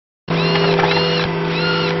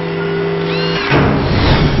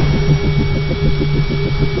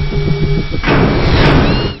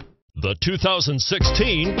The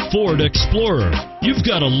 2016 Ford Explorer. You've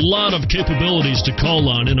got a lot of capabilities to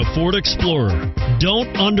call on in a Ford Explorer.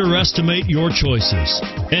 Don't underestimate your choices,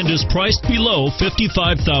 and is priced below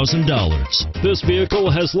 $55,000. This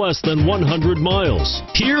vehicle has less than 100 miles.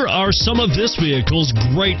 Here are some of this vehicle's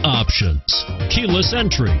great options: keyless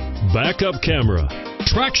entry, backup camera,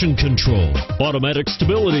 traction control, automatic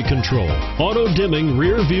stability control, auto-dimming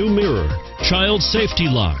rear view mirror, child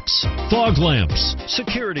safety locks, fog lamps,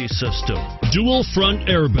 security system, dual front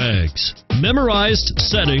airbags, memorized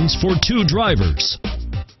settings for 2 drivers.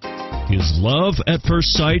 Is love at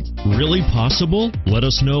first sight really possible? Let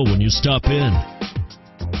us know when you stop in.